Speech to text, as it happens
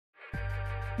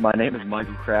My name is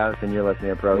Michael Kraus, and you're listening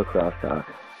to Pro Lacrosse Talk.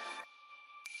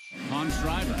 On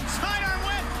Schreiber. Sidearm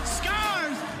whip,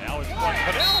 scores! Now it's one.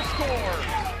 Fidel scores!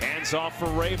 Hands off for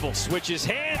Ravel, switches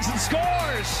hands and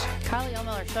scores! Carly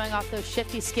O'Miller showing off those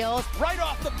shifty skills. Right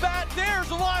off the bat, there's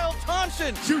Lyle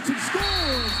Thompson. Shoots and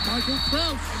scores! Michael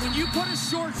Kraus. And when you put a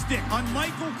short stick on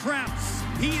Michael Kraus,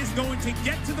 he is going to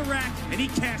get to the rack, and he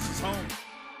cashes home.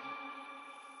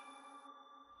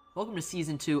 Welcome to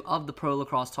Season 2 of the Pro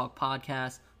Lacrosse Talk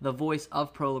podcast, the voice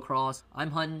of Pro Lacrosse. I'm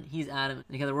Hutton, he's Adam,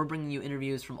 and together we're bringing you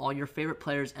interviews from all your favorite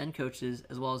players and coaches,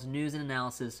 as well as news and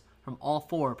analysis from all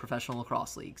 4 professional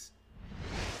lacrosse leagues.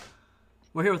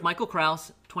 We're here with Michael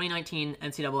Kraus, 2019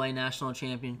 NCAA National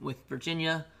Champion with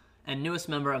Virginia, and newest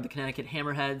member of the Connecticut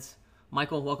Hammerheads.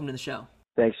 Michael, welcome to the show.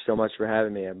 Thanks so much for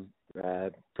having me. I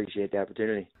appreciate the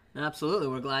opportunity. Absolutely.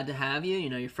 We're glad to have you. You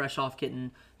know, you're fresh off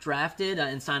getting drafted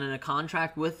and signing a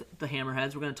contract with the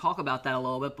Hammerheads. We're going to talk about that a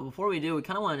little bit. But before we do, we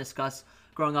kind of want to discuss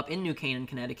growing up in New Canaan,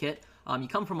 Connecticut. You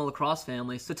come from a lacrosse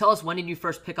family. So tell us, when did you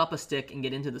first pick up a stick and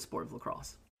get into the sport of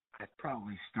lacrosse? I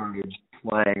probably started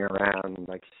playing around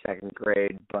like second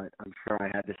grade, but I'm sure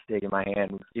I had the stick in my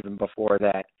hand even before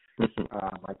that.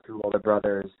 My 2 older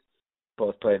brothers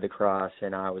both played lacrosse,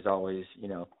 and I was always,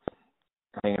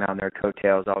 hanging on their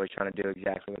coattails, always trying to do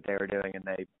exactly what they were doing, and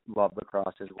they loved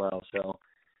lacrosse as well. So,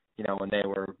 when they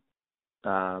were,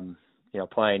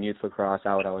 playing youth lacrosse,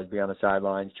 I would always be on the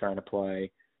sidelines trying to play.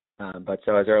 But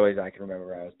so as early as I can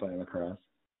remember, I was playing lacrosse.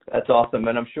 That's awesome,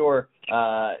 and I'm sure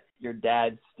your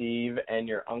dad, Steve, and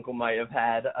your uncle might have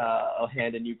had a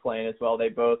hand in you playing as well. They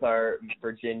both are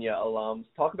Virginia alums.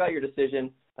 Talk about your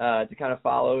decision to kind of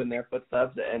follow in their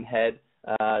footsteps and head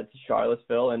to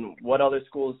Charlottesville, and what other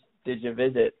schools did you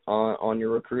visit on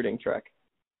your recruiting trek?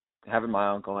 Having my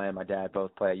uncle and my dad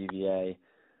both play at UVA,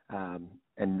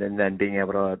 and then being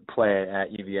able to play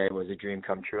at UVA was a dream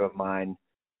come true of mine.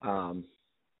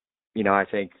 I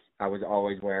think I was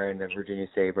always wearing the Virginia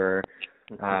Sabre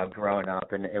growing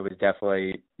up, and it was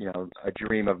definitely, a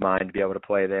dream of mine to be able to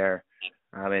play there.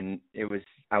 And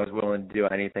I was willing to do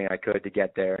anything I could to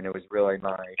get there, and it was really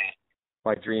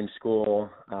my dream school.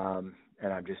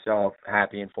 And I'm just so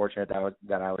happy and fortunate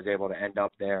that I was able to end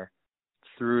up there.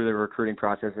 Through the recruiting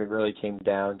process, it really came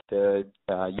down to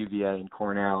UVA and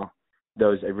Cornell. I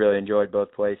really enjoyed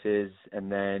both places.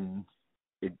 And then,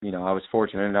 I was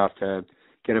fortunate enough to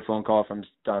get a phone call from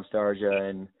Dom Starja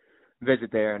and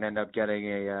visit there and end up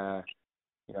getting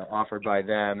offered by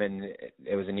them. And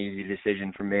it was an easy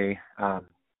decision for me.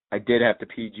 I did have to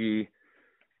PG.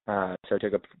 So I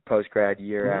took a post-grad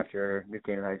year after New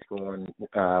Canaan High School and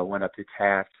went up to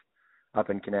Taft up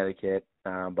in Connecticut.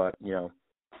 But,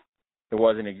 it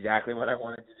wasn't exactly what I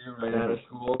wanted to do right out of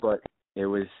school, but it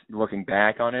was, looking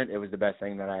back on it, it was the best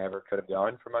thing that I ever could have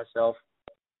done for myself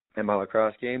and my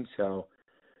lacrosse game. So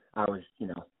I was,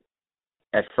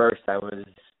 at first I was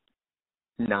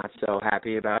not so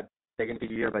happy about taking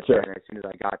the year, but then as soon as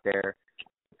I got there,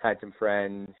 had some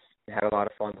friends, had a lot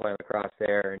of fun playing lacrosse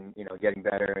there and, getting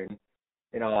better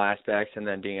in all aspects, and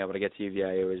then being able to get to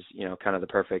UVA, it was, kind of the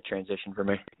perfect transition for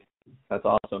me. That's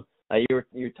awesome.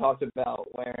 You talked about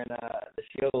wearing the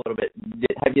shield a little bit.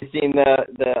 Have you seen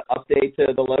the update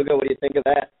to the logo? What do you think of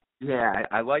that? Yeah,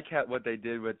 I like what they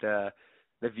did with the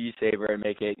V-Sabre and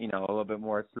make it, a little bit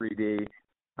more 3D.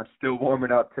 I'm still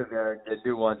warming up to the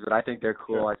new ones, but I think they're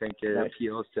cool. Sure. I think it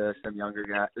appeals to some younger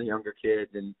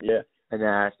kids, and in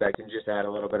that aspect, and just add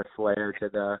a little bit of flair to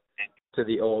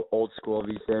the old school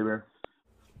V-Sabre.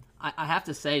 I have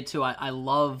to say, too, I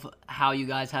love how you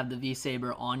guys have the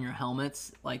V-Sabre on your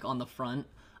helmets, like on the front.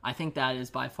 I think that is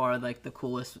by far like the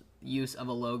coolest use of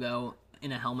a logo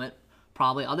in a helmet,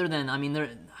 probably. Other than,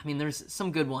 there's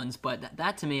some good ones, but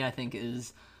that to me, I think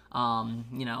is,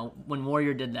 when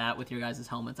Warrior did that with your guys'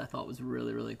 helmets, I thought was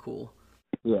really, really cool.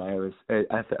 Yeah, it was.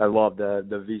 I love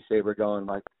the V-Sabre going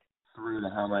like through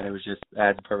the helmet. It was just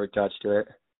adds a perfect touch to it.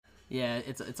 Yeah,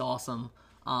 it's awesome.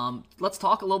 Let's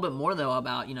talk a little bit more, though,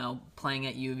 about, playing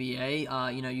at UVA.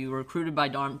 You were recruited by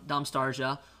Dom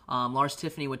Starja. Lars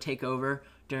Tiffany would take over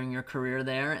during your career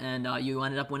there, and you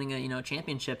ended up winning a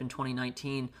championship in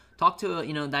 2019. Talk to,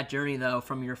 that journey, though,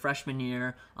 from your freshman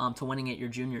year to winning it your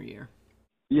junior year.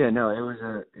 Yeah, no, it was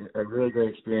a really great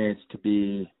experience to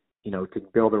be, to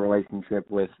build a relationship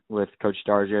with Coach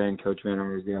Starja and Coach Van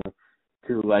Arsdale,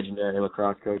 2 legendary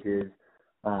lacrosse coaches.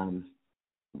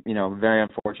 Very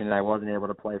unfortunate I wasn't able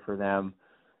to play for them.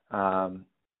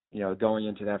 Going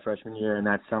into that freshman year and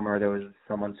that summer, there was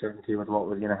some uncertainty with what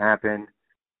was going to happen.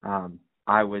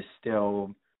 I was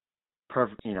still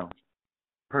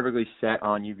perfectly set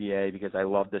on UVA because I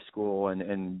loved the school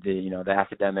and the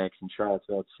academics and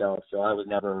Charlottesville itself. So I was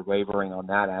never wavering on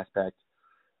that aspect.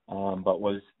 but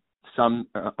was some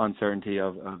uncertainty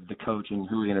of the coach and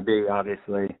who was going to be,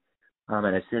 obviously.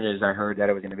 And as soon as I heard that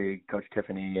it was going to be Coach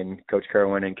Tiffany and Coach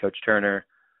Kerwin and Coach Turner,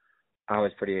 I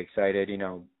was pretty excited.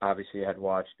 Obviously I had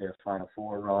watched their Final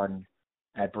Four run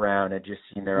at Brown, had just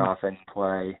seen their offense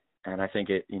play, and I think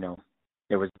it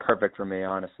was perfect for me,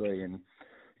 honestly. And,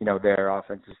 their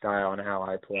offensive style and how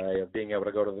I play, of being able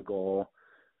to go to the goal,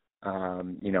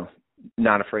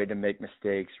 not afraid to make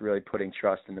mistakes, really putting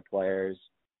trust in the players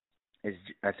is,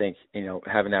 I think,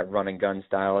 having that run and gun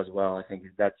style as well. I think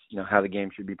that's, how the game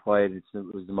should be played. It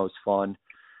was the most fun.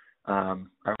 I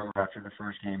remember after the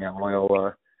first game at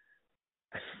Loyola,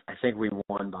 I think we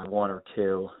won by 1 or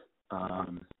 2.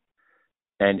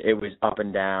 And it was up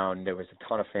and down. There was a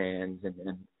ton of fans, and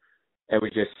it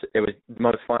was the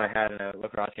most fun I had in a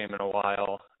lacrosse game in a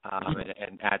while.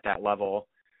 And at that level,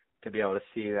 to be able to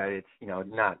see that it's,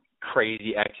 not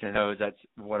crazy X and O's that's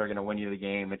what are going to win you the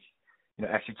game. It's,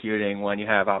 executing when you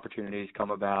have opportunities come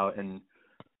about, and,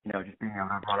 just being able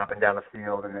to run up and down the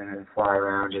field and then fly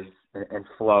around and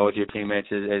flow with your teammates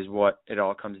is what it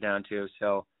all comes down to.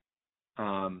 So,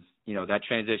 that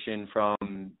transition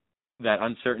from that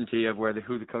uncertainty of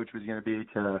who the coach was going to be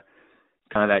to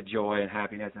kind of that joy and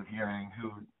happiness of hearing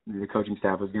who the coaching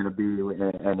staff was going to be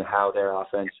and how their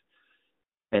offense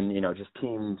and, just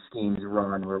team schemes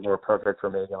run were perfect for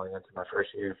me going into my first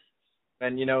year.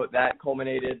 And, that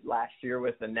culminated last year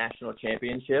with the national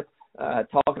championship.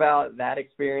 Talk about that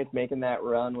experience, making that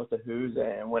run with the Who's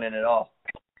and winning it all.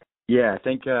 Yeah, I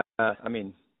think, it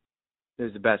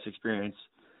was the best experience,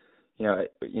 a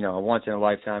once in a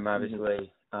lifetime,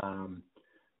 obviously.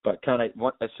 But kind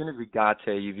of as soon as we got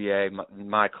to UVA,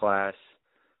 my class,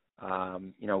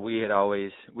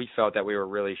 we felt that we were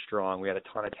really strong. We had a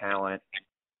ton of talent,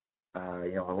 a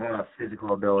lot of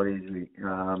physical abilities.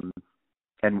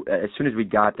 And as soon as we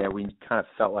got there, we kind of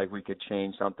felt like we could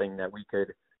change something, that we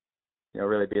could,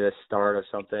 really be the start of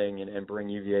something and bring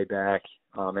UVA back.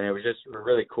 And it was just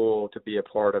really cool to be a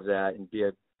part of that and be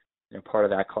a part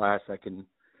of that class that can,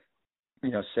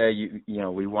 say,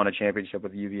 we won a championship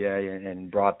with UVA and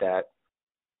brought that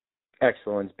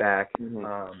excellence back.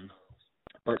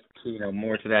 But,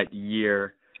 more to that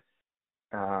year,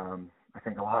 I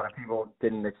think a lot of people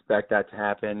didn't expect that to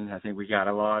happen. I think we got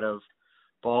a lot of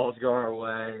balls go our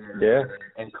way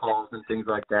and calls and things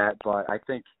like that. But I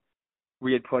think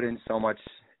we had put in so much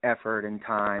effort and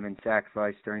time and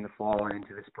sacrifice during the fall and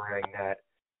into the spring that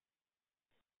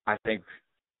I think,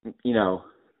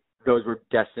 those were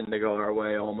destined to go our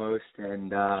way almost.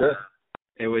 And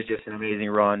it was just an amazing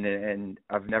run. And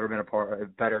I've never been a part of a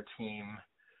better team,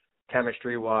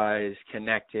 chemistry-wise,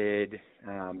 connected,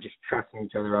 just trusting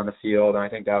each other on the field. And I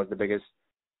think that was the biggest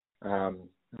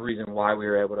reason why we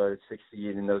were able to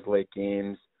succeed in those late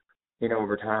games,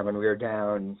 over time when we were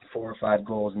down 4 or 5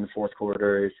 goals in the fourth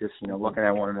quarter. It's just, looking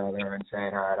at one another and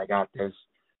saying, all right, I got this.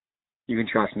 You can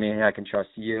trust me, I can trust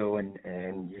you.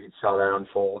 And you saw that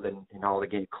unfold in all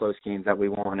the close games that we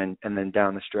won and then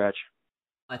down the stretch.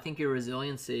 I think your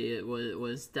resiliency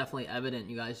was definitely evident.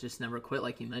 You guys just never quit,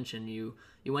 like you mentioned. You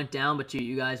went down, but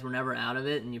you guys were never out of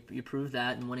it, and you proved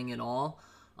that in winning it all.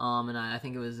 And I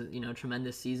think it was, a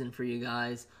tremendous season for you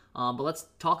guys. But let's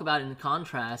talk about it in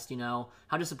contrast,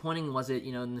 how disappointing was it,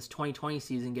 in this 2020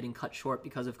 season getting cut short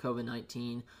because of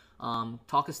COVID-19?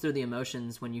 Talk us through the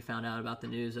emotions when you found out about the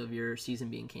news of your season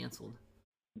being canceled.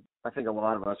 I think a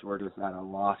lot of us were just at a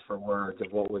loss for words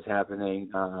of what was happening.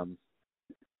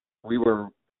 We were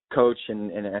coached,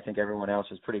 and I think everyone else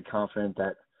was pretty confident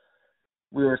that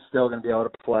we were still going to be able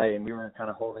to play, and we were kind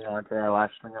of holding on to our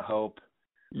last string of hope.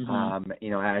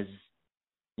 As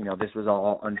this was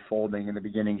all unfolding in the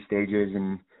beginning stages,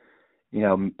 and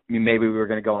maybe we were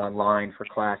going to go online for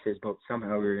classes, but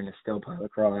somehow we were going to still play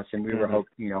lacrosse, and we were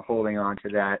holding on to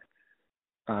that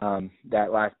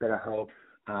that last bit of hope.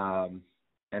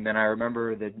 And then I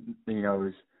remember that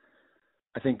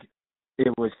I think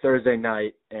it was Thursday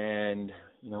night, and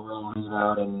we were all hanging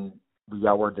out, and we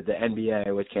got word that the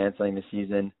NBA was canceling the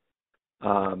season,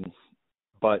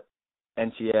 but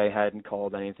NCAA hadn't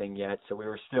called anything yet, so we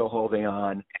were still holding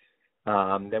on.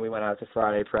 Then we went out to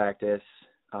Friday practice.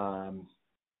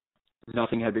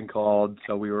 Nothing had been called,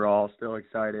 so we were all still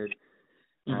excited.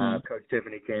 Coach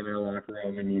Tiffany came in the locker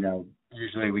room, and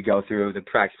usually we go through the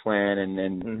practice plan,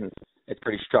 and it's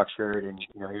pretty structured. And he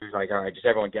was like, "All right, just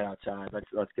everyone get outside.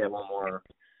 Let's get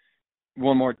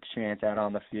one more chance out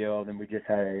on the field." And we just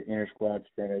had an inter squad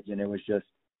scrimmage, and it was just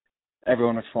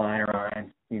everyone was flying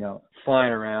around,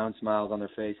 smiles on their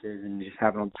faces, and just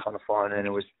having a ton of fun. And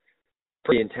it was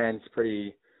pretty intense,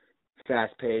 pretty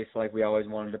fast-paced, like we always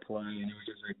wanted to play. And it was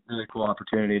just a really cool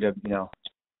opportunity to,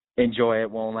 enjoy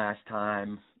it one last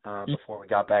time before we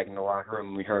got back in the locker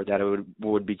room. We heard that it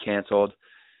would be canceled.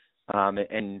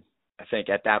 And I think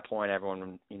at that point,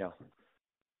 everyone,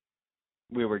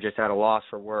 we were just at a loss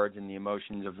for words and the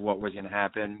emotions of what was going to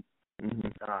happen.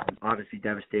 Obviously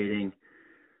devastating.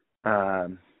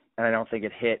 And I don't think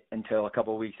it hit until a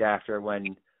couple of weeks after,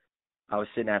 when I was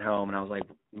sitting at home and I was like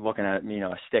looking at,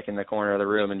 a stick in the corner of the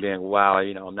room and being, wow,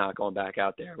 I'm not going back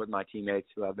out there with my teammates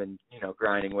who I've been,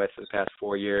 grinding with for the past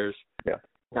 4 years. Yeah.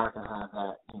 Not going to have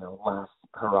that, last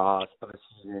hurrah of a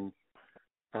season.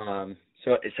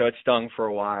 So it stung for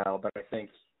a while, but I think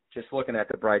just looking at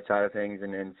the bright side of things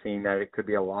and seeing that it could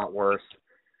be a lot worse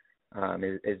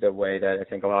is the way that I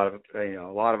think a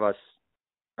lot of us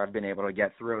have been able to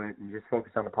get through it and just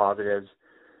focus on the positives,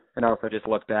 and also just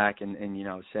look back and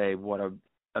say what a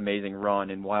amazing run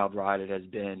and wild ride it has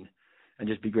been, and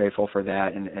just be grateful for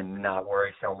that and not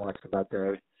worry so much about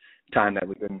the time that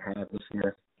we didn't have this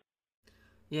year.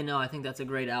 Yeah, no, I think that's a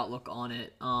great outlook on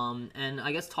it. And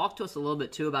I guess talk to us a little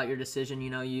bit, too, about your decision.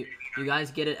 You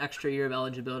guys get an extra year of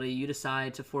eligibility. You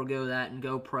decide to forego that and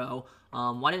go pro.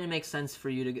 Why didn't it make sense for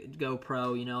you to go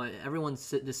pro? Everyone's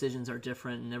decisions are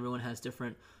different, and everyone has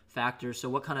different factors. So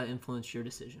what kind of influenced your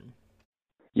decision?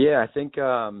 Yeah, I think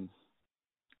there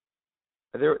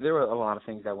were a lot of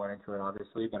things that went into it,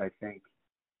 obviously, but I think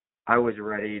I was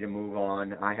ready to move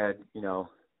on. I had,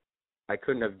 I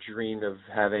couldn't have dreamed of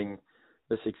having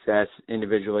the success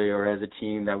individually or as a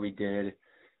team that we did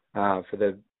for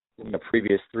the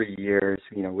previous 3 years.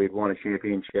 We'd won a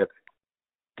championship,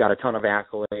 got a ton of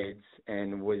accolades,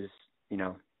 and was,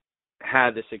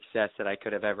 had the success that I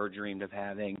could have ever dreamed of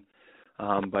having.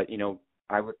 But,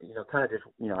 I would, kind of just,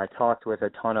 I talked with a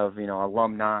ton of,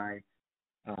 alumni,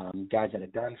 guys that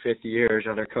had done 50 years,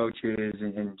 other coaches,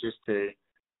 and just to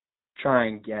try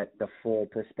and get the full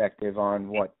perspective on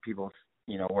what people,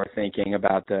 were thinking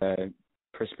about the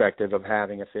perspective of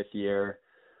having a fifth year.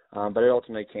 But it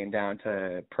ultimately came down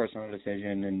to personal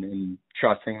decision and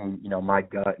trusting, my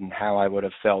gut and how I would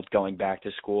have felt going back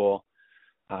to school.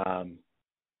 And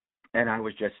I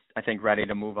was just, I think, ready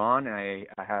to move on. I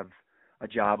have a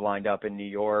job lined up in New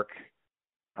York.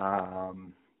 I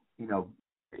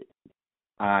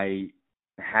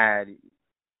had,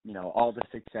 all the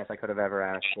success I could have ever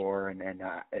asked for. And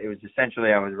it was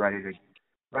essentially, I was ready to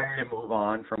move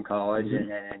on from college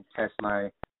and test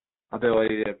my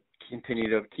ability to continue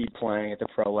to keep playing at the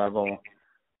pro level.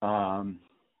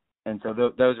 And so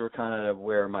those were kind of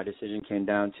where my decision came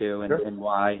down to and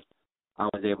why I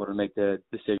was able to make the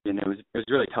decision. It was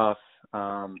really tough.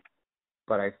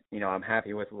 But I'm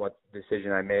happy with what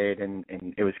decision I made, and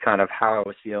it was kind of how I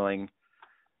was feeling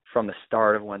from the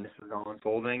start of when this was all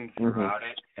unfolding throughout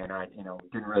it. And I,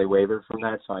 didn't really waver from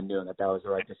that. So I knew that was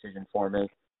the right decision for me.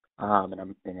 And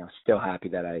I'm, still happy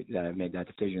that I made that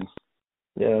decision.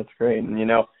 Yeah, that's great. And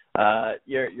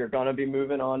you're going to be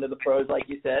moving on to the pros, like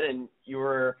you said, and you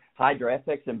were high draft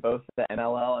picks in both the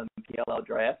MLL and PLL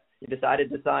drafts. You decided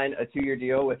to sign a 2-year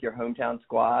deal with your hometown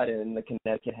squad in the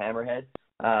Connecticut Hammerheads.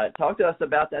 Talk to us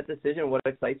about that decision. What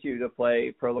excites you to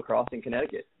play pro lacrosse in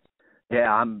Connecticut?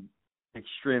 Yeah, I'm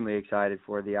extremely excited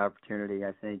for the opportunity.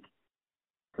 I think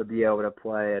to be able to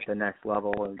play at the next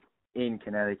level in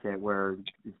Connecticut, where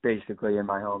it's basically in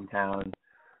my hometown,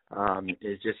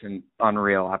 is just an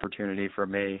unreal opportunity for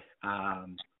me.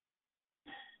 I'm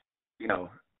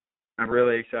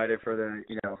really excited for the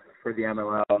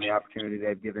MLL and the opportunity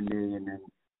they've given me,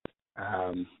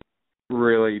 and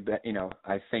really,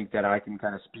 I think that I can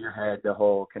kind of spearhead the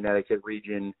whole Connecticut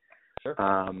region,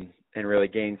 and really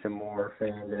gain some more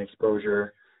fans and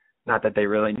exposure. Not that they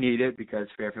really need it, because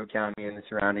Fairfield County and the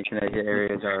surrounding Connecticut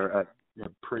areas are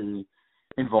pretty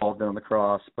involved in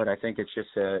lacrosse, but I think it's just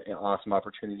an awesome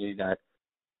opportunity that,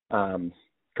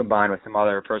 combined with some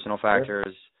other personal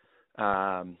factors,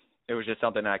 it was just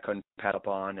something that I couldn't pass up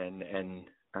on, and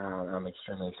I'm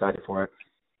extremely excited for it.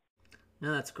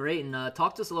 No, that's great. And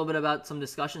talk to us a little bit about some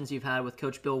discussions you've had with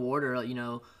Coach Bill Warder,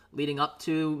 leading up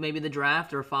to maybe the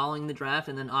draft or following the draft,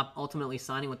 and then ultimately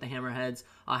signing with the Hammerheads.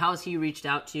 How has he reached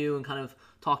out to you and kind of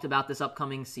talked about this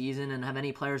upcoming season, and have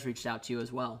any players reached out to you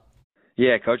as well?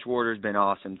 Yeah, Coach Warder's been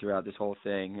awesome throughout this whole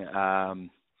thing. Kind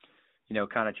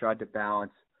of tried to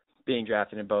balance being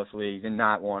drafted in both leagues and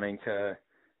not wanting to,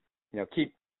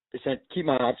 keep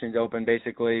my options open,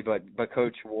 basically. But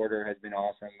Coach Warder has been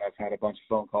awesome. I've had a bunch of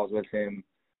phone calls with him.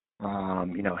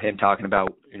 Him talking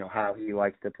about how he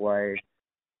likes to play,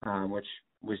 which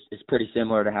is pretty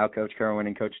similar to how Coach Kerwin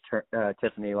and Coach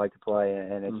Tiffany like to play,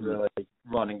 and it's really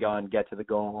run and gun, get to the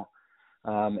goal,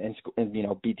 and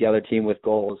beat the other team with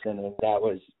goals, and that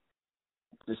was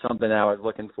something that I was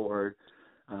looking forward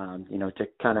to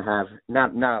kind of have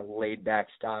not a laid back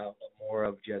style, but more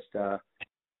of just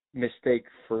mistake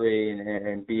free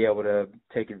and be able to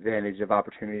take advantage of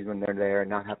opportunities when they're there and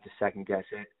not have to second guess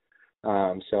it.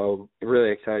 So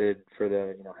really excited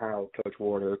for how Coach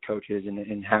Warder coaches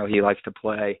and how he likes to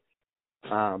play.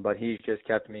 But he's just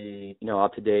kept me,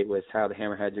 up to date with how the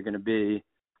Hammerheads are going to be,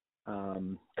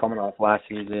 coming off last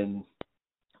season,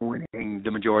 winning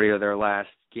the majority of their last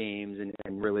games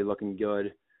and really looking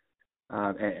good.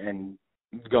 And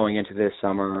going into this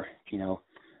summer,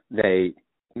 the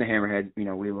Hammerheads,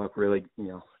 we look really,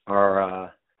 the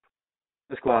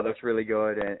squad looks really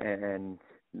good and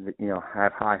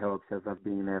have high hopes of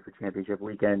being there for championship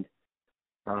weekend.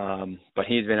 But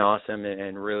he's been awesome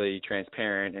and really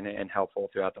transparent and helpful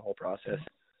throughout the whole process.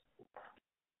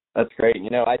 That's great.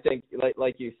 I think,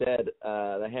 like you said,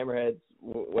 the Hammerheads,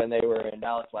 when they were in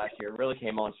Dallas last year, really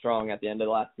came on strong at the end of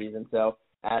the last season. So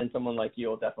adding someone like you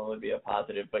will definitely be a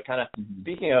positive. But kind of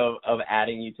speaking of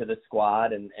adding you to the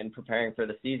squad and preparing for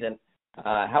the season,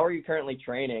 how are you currently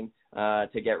training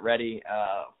to get ready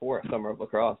for Summer of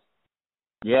Lacrosse?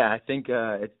 Yeah, I think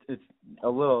it's a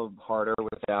little harder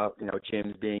without,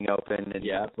 gyms being open and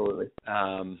yeah, absolutely.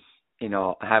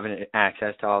 Having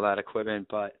access to all that equipment,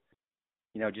 but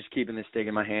just keeping the stick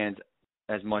in my hands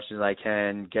as much as I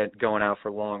can, going out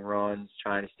for long runs,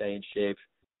 trying to stay in shape,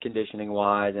 conditioning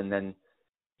wise, and then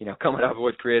coming up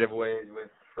with creative ways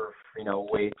for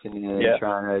weights and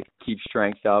trying to keep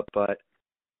strength up, but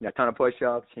a ton of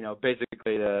push-ups,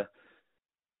 basically the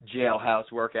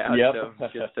jailhouse workout. Yep. So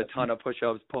just a ton of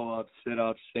push-ups, pull-ups,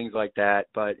 sit-ups, things like that.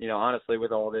 But honestly,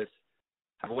 with all this,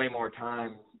 I have way more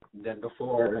time than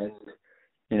before, and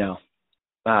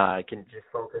I can just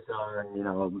focus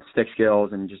on stick skills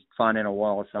and just finding a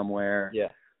wall somewhere. Yeah.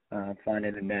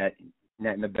 Finding a net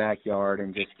in the backyard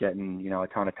and just getting a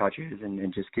ton of touches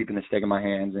and just keeping the stick in my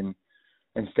hands and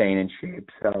staying in shape.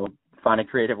 So finding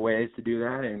creative ways to do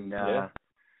that,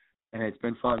 and it's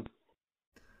been fun.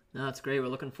 No, that's great. We're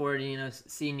looking forward to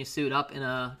seeing you suit up in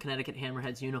a Connecticut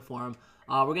Hammerheads uniform.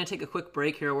 We're going to take a quick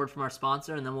break, hear a word from our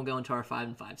sponsor, and then we'll go into our 5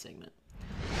 and 5 segment.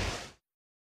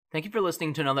 Thank you for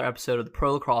listening to another episode of the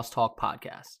Pro Lacrosse Talk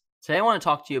podcast. Today I want to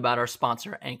talk to you about our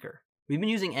sponsor, Anchor. We've been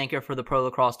using Anchor for the Pro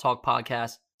Lacrosse Talk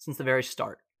podcast since the very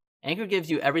start. Anchor gives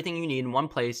you everything you need in one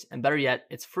place, and better yet,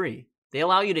 it's free. They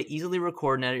allow you to easily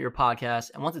record and edit your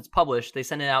podcast, and once it's published, they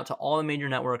send it out to all the major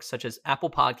networks such as Apple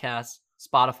Podcasts,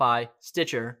 Spotify,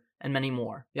 Stitcher, and many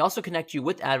more. They also connect you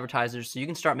with advertisers so you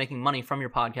can start making money from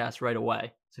your podcast right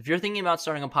away. So if you're thinking about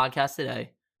starting a podcast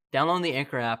today, download the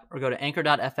Anchor app or go to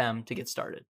anchor.fm to get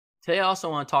started. Today I also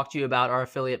want to talk to you about our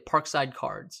affiliate Parkside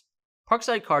Cards.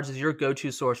 Parkside Cards is your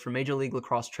go-to source for Major League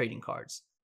Lacrosse trading cards.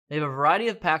 They have a variety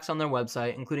of packs on their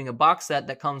website, including a box set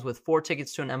that comes with 4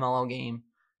 tickets to an MLL game,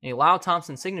 and a Lyle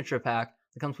Thompson signature pack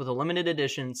that comes with a limited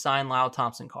edition signed Lyle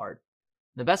Thompson card.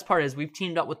 The best part is we've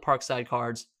teamed up with Parkside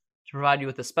Cards to provide you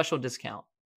with a special discount.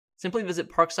 Simply visit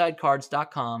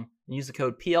parksidecards.com and use the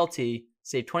code PLT to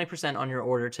save 20% on your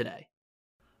order today.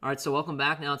 All right, so welcome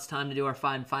back. Now it's time to do our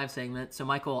 5 and 5 segment. So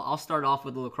Michael, I'll start off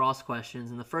with the lacrosse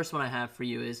questions, and the first one I have for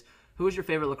you is, who was your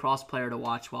favorite lacrosse player to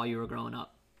watch while you were growing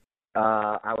up?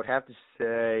 I would have to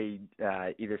say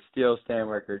either Steele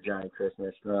Stanwyck or Johnny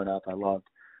Christmas. Growing up, I loved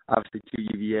obviously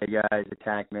 2 UVA guys,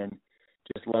 attackman.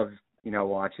 Just loved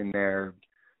watching their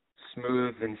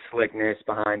smooth and slickness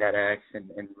behind that X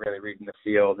and really reading the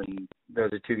field. And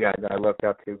those are 2 guys that I looked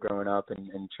up to growing up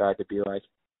and tried to be like.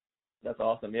 That's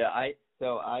awesome. Yeah,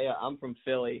 I'm from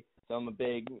Philly, so I'm a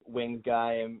big wings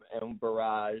guy and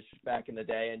barrage back in the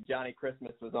day. And Johnny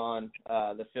Christmas was on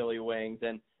the Philly Wings,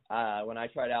 and when I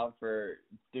tried out for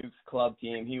Duke's club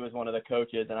team, he was one of the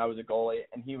coaches, and I was a goalie,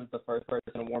 and he was the first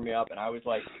person to warm me up, and I was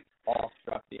like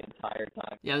awestruck the entire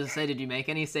time. Yeah, I was going to say, did you make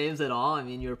any saves at all? I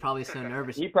mean, you were probably so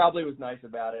nervous. He probably was nice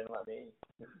about it and let me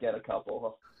get a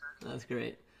couple. That's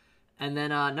great. And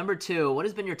then number 2, what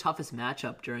has been your toughest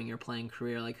matchup during your playing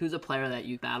career? Like, who's a player that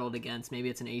you battled against? Maybe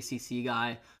it's an ACC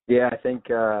guy. Yeah, I think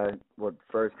what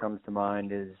first comes to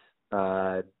mind is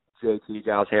JT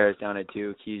Giles Harris down at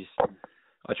Duke. He's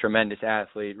a tremendous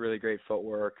athlete, really great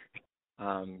footwork.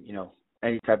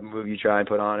 Any type of move you try and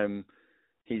put on him,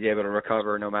 he's able to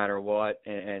recover no matter what.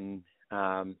 And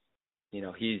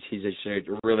he's just a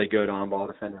really good on-ball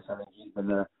defender. So I think he's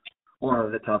been one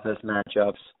of the toughest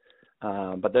matchups.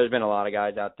 But there's been a lot of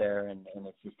guys out there, and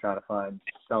it's just trying to find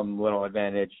some little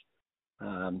advantage.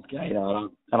 I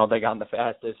don't think I'm the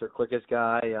fastest or quickest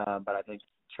guy, but I think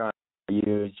trying to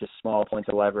use just small points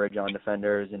of leverage on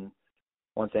defenders, and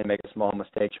once they make a small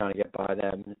mistake, trying to get by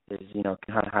them is,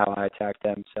 kind of how I attack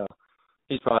them. So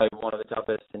he's probably one of the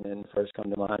toughest and first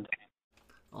come to mind.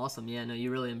 Awesome. Yeah, no,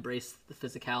 you really embrace the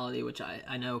physicality, which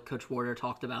I know Coach Warder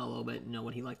talked about a little bit,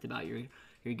 what he liked about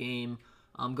your game.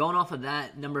 Going off of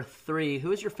that, number 3,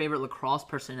 who is your favorite lacrosse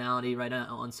personality right now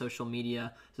on social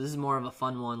media? So this is more of a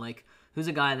fun one. Like, who's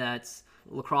a guy that's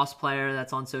a lacrosse player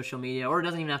that's on social media, or it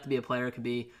doesn't even have to be a player. It could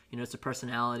be, it's a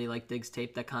personality like Diggs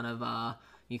Tape that kind of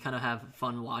you kind of have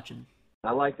fun watching.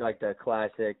 I like the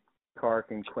classic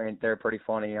Kark and Quint. They're pretty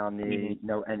funny on the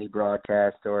any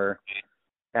broadcast or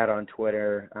out on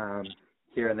Twitter.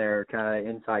 Here and there, kind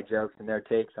of inside jokes and their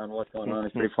takes on what's going on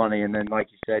is pretty funny. And then, like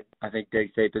you said, I think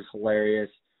Diggs Tape is hilarious.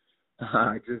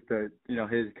 Just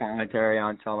his commentary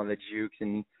on some of the jukes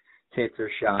and hits or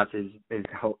shots is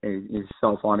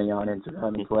so funny on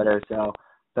Instagram and Twitter. So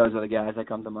those are the guys that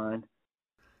come to mind.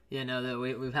 Yeah, no,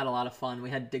 we've had a lot of fun. We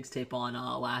had Diggs Tape on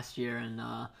last year,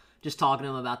 and just talking to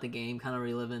him about the game, kind of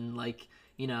reliving,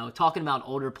 talking about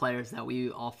older players that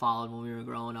we all followed when we were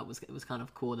growing up. It was kind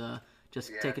of cool to just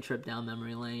take a trip down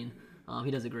memory lane.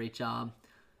 He does a great job.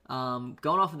 Going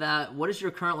off of that, what is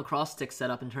your current lacrosse stick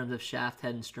setup in terms of shaft,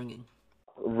 head, and stringing?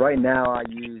 Right now,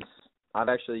 I've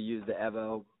actually used the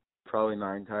Evo probably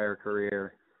my entire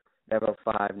career. Evo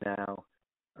 5 now.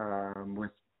 I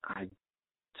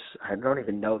don't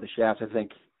even know the shaft. I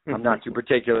think I'm not too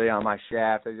particularly on my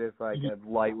shaft. It's just like a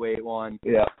lightweight one.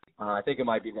 Yeah. I think it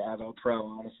might be the Evo Pro,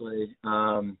 honestly.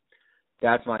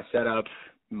 That's my setup.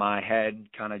 My head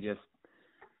kind of just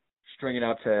stringing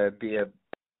up to be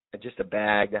just a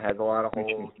bag that has a lot of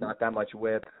holes, not that much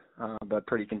whip, but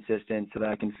pretty consistent so that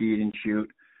I can feed and shoot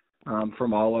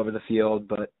from all over the field.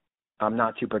 But I'm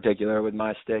not too particular with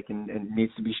my stick, and it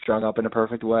needs to be strung up in a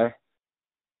perfect way.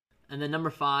 And then number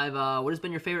 5, what has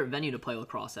been your favorite venue to play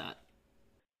lacrosse at?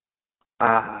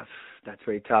 That's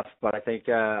pretty tough, but I think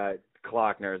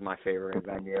Klockner is my favorite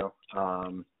venue.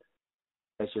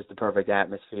 It's just the perfect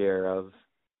atmosphere of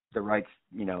the right,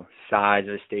 size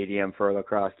of the stadium for a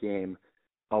lacrosse game.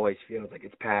 Always feels like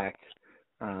it's packed.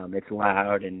 It's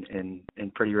loud and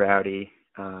pretty rowdy.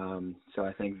 So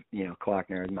I think,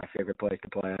 Klockner is my favorite place to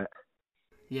play at.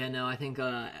 Yeah, no, I think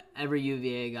every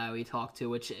UVA guy we talk to,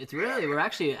 which we're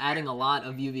actually adding a lot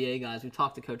of UVA guys. We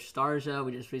talked to Coach Starja.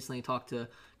 We just recently talked to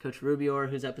Coach Rubior,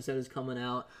 whose episode is coming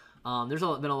out. There's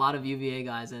been a lot of UVA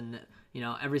guys, and,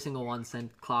 every single one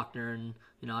sent Klockner, and,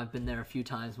 I've been there a few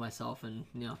times myself, and,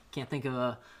 can't think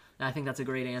of I think that's a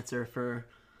great answer for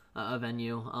a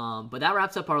venue. But that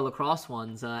wraps up our lacrosse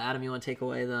ones. Adam, you want to take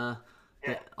away the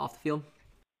off the field?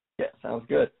 Yeah, sounds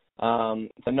good.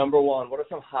 So number 1, what are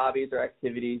some hobbies or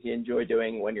activities you enjoy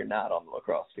doing when you're not on the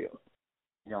lacrosse field?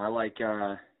 I like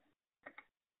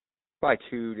probably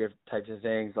 2 different types of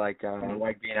things. I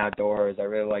like being outdoors. I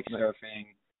really like surfing.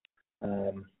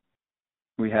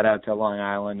 We head out to Long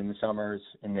Island in the summers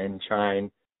and then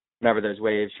whenever there's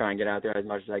waves, try and get out there as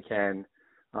much as I can.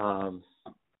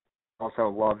 Also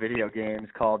love video games.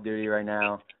 Call of Duty right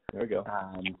now. There we go.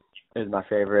 Is my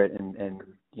favorite, and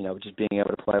just being able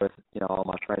to play with all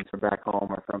my friends from back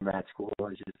home or from that school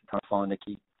is just a ton of fun to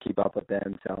keep up with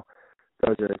them. So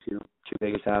those are the two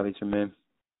biggest hobbies for me.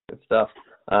 Good stuff.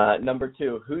 Number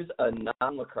 2, who's a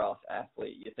non-lacrosse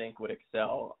athlete you think would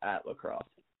excel at lacrosse?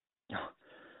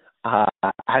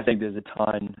 I think there's a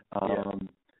ton.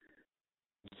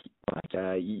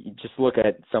 You just look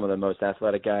at some of the most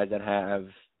athletic guys that have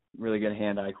really good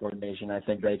hand-eye coordination. I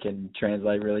think they can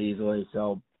translate really easily.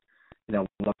 So,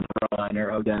 LeBron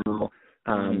or Odell,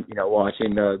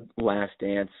 watching the Last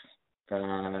Dance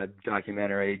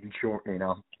documentary,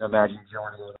 imagine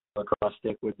joining a lacrosse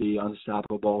stick would be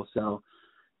unstoppable. So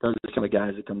those are some of the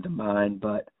guys that come to mind.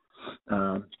 But,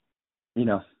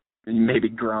 maybe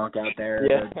Gronk out there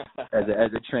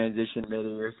as a transition midi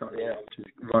or something, just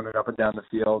running up and down the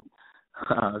field.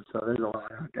 So there's a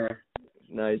lot out there.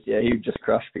 Nice. Yeah, you just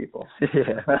crush people.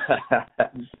 Yeah.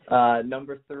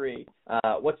 Number 3,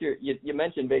 what's you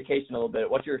mentioned vacation a little bit.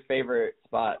 What's your favorite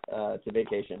spot to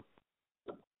vacation?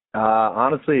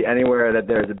 Honestly, anywhere that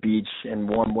there's a beach and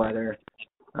warm weather.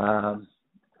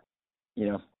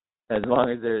 As long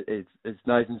as it's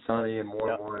nice and sunny and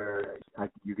warm water,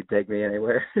 you could take me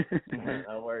anywhere.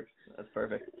 That works. That's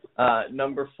perfect.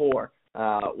 Number 4,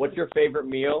 what's your favorite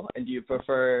meal, and do you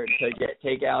prefer to get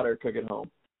takeout or cook at home?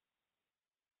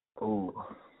 Oh,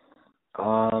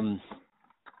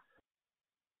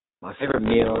 my favorite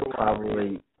meal is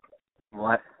probably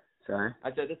what? Sorry.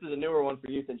 I said this is a newer one for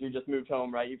you since you just moved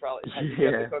home, right? You probably have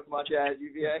to cook much at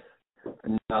UVA.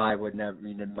 No, I would never.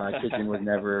 My kitchen was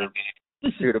never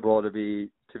suitable to be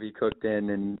cooked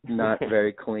in and not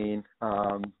very clean.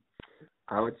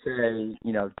 I would say,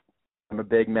 I'm a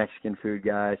big Mexican food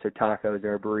guy, so tacos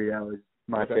or a burrito is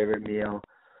my favorite meal.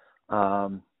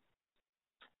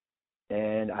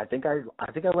 and I think I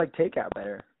like takeout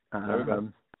better. There we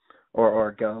go.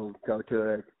 Or go to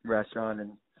a restaurant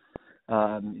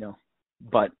and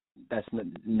but that's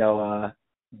no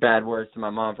bad words to my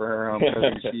mom for her home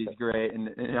cooking. She's great and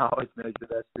always makes the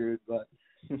best food. But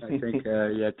I think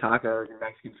tacos and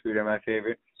Mexican food are my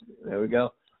favorite. There we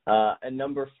go. And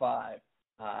number 5,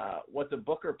 what's a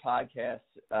book or podcast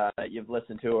that you've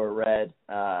listened to or read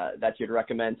that you'd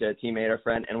recommend to a teammate or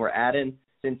friend? And we're adding,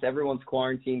 since everyone's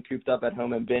quarantined, cooped up at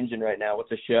home and binging right now,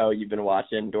 what's a show you've been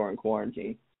watching during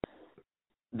quarantine?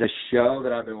 The show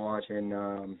that I've been watching,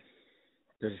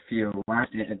 there's a few.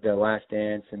 The Last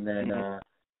Dance, and then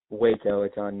Waco.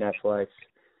 It's on Netflix.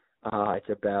 It's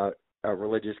about a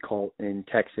religious cult in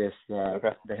Texas.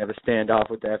 They have a standoff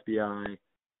with the FBI,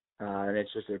 and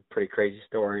it's just a pretty crazy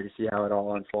story to see how it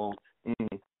all unfolds.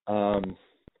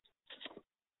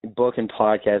 Book and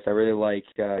podcast, I really like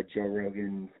Joe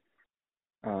Rogan's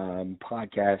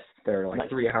podcasts. They're like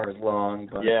 3 hours long,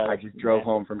 but I just drove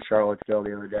home from Charlottesville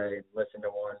the other day and listened to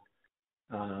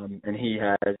one. And he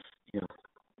has,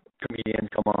 comedians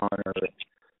come on, or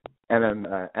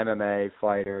MMA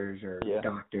fighters or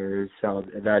doctors, so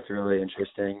that's really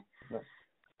interesting.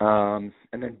 And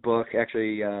then book,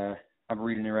 actually, I'm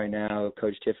reading it right now.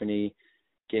 Coach Tiffany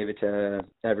gave it to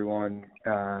everyone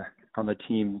on the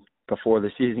team before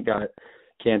the season got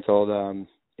canceled.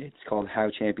 It's called How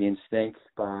Champions Think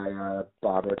by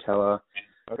Bob Rotella,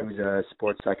 who's a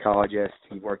sports psychologist.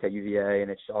 He worked at UVA,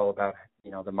 and it's all about,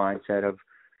 the mindset of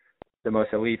the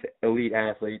most elite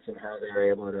athletes and how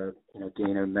they're able to,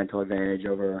 gain a mental advantage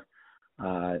over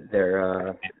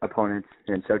their opponents.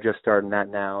 And so just starting that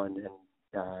now and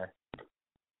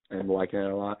liking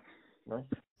it a lot. Nice.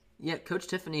 Yeah, Coach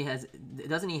Tiffany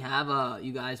doesn't he have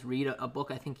you guys read a book,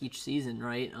 I think, each season,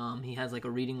 right? He has like a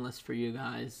reading list for you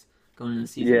guys going into the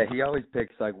season. Yeah, he always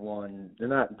picks like one. They're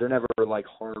never like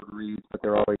hard reads, but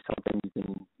they're always something you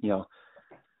can,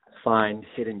 find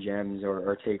hidden gems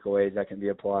or takeaways that can be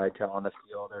applied to on the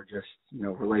field, or just,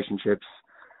 relationships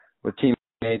with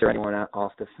teammates or anyone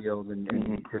off the field, and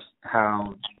just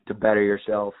how to better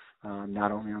yourself,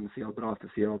 not only on the field but off the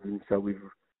field. And so we've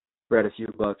read a few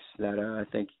books that I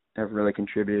think have really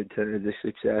contributed to the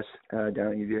success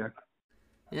down at UVA.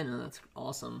 Yeah, no, that's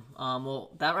awesome.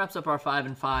 Well, that wraps up our 5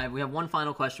 and 5. We have one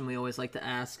final question we always like to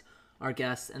ask our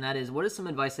guests, and that is, what is some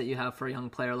advice that you have for a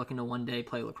young player looking to one day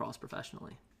play lacrosse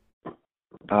professionally?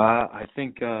 I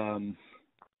think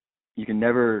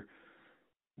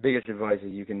biggest advice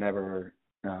is you can never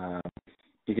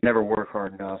work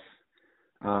hard enough.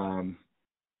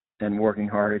 And working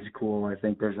hard is cool. I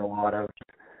think there's a lot of,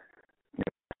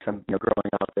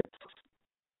 growing up, it's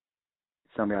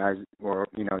some guys, or,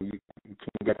 you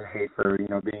can get the hate for,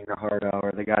 being the hard out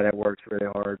or the guy that works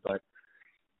really hard, but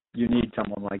you need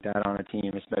someone like that on a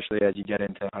team, especially as you get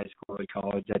into high school or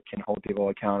college, that can hold people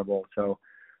accountable. So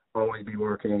always be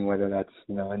working, whether that's,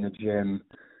 in the gym,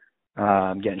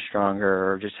 getting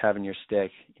stronger, or just having your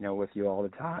stick, with you all the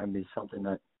time, is something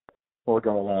that will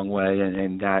go a long way,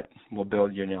 and that will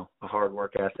build, a hard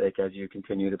work ethic as you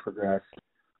continue to progress.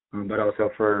 But also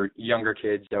for younger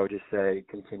kids, I would just say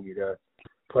continue to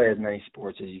play as many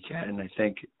sports as you can. And I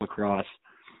think lacrosse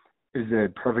is a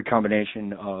perfect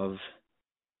combination of,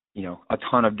 a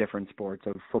ton of different sports,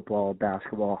 of football,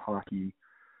 basketball, hockey,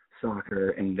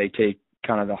 soccer, and they take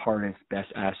kind of the hardest,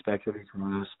 best aspects of each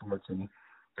one of those sports and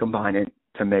combine it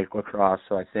to make lacrosse.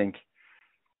 So I think,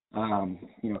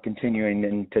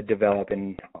 continuing to develop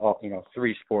in all,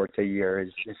 3 sports a year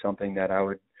is something that I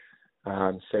would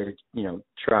say to,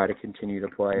 try to continue to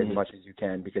play as much as you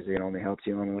can, because it only helps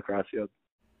you on the lacrosse field.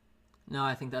 No,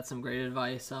 I think that's some great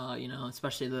advice,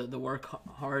 especially the work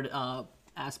hard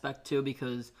aspect too,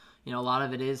 because, a lot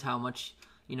of it is how much,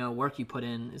 work you put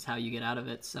in is how you get out of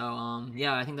it. So,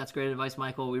 I think that's great advice,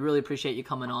 Michael. We really appreciate you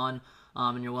coming on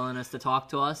and your willingness to talk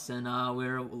to us, and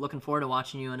we're looking forward to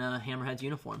watching you in a Hammerheads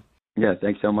uniform. Yeah,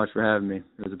 thanks so much for having me.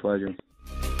 It was a pleasure.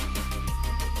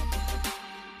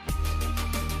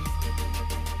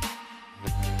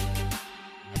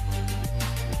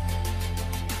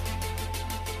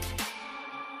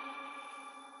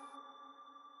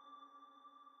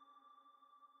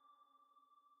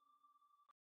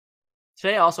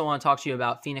 Today, I also want to talk to you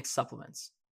about Phoenix supplements.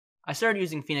 I started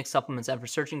using Phoenix supplements after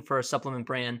searching for a supplement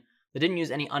brand that didn't use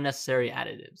any unnecessary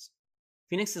additives.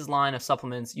 Phoenix's line of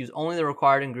supplements use only the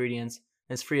required ingredients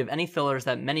and is free of any fillers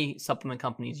that many supplement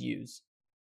companies use.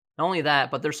 Not only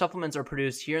that, but their supplements are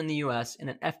produced here in the US in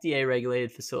an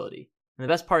FDA-regulated facility, and the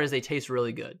best part is they taste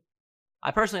really good.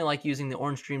 I personally like using the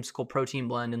Orange Dreamsicle protein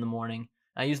blend in the morning,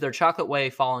 and I use their chocolate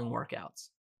whey following workouts.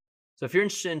 So if you're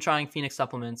interested in trying Phoenix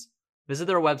supplements, visit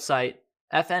their website,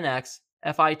 fnx,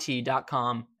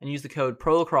 fit.com and use the code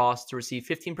PROLACROSSE to receive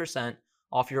 15%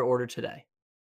 off your order today.